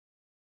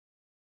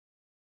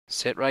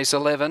Set race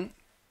 11.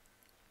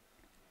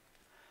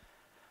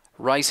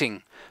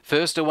 Racing.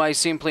 First away,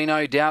 Simply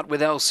No Doubt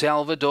with El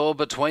Salvador.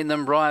 Between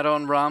them, Right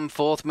on Rum.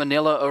 Fourth,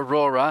 Manila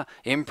Aurora.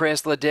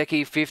 Impress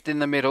Ledecky, fifth in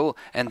the middle.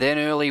 And then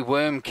Early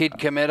Worm, Kid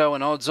Cometto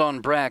and Odds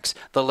on Brax.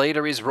 The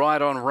leader is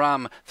Right on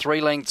Rum.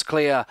 3 lengths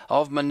clear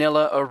of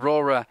Manila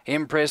Aurora.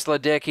 Impress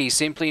Ledecky.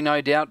 Simply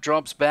No Doubt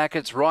drops back.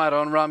 It's Right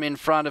on Rum in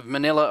front of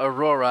Manila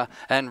Aurora.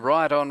 And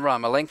Right on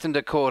Rum, a length and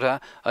a quarter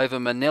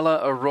over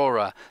Manila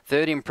Aurora.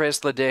 Third,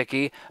 Impress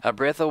Ledecky. A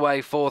breath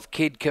away, fourth,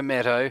 Kid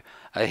Cometto.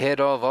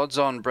 Ahead of Odds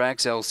on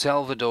Brax, El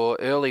Salvador,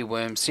 Early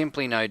Worm,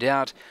 Simply No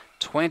Doubt,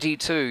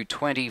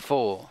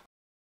 22-24.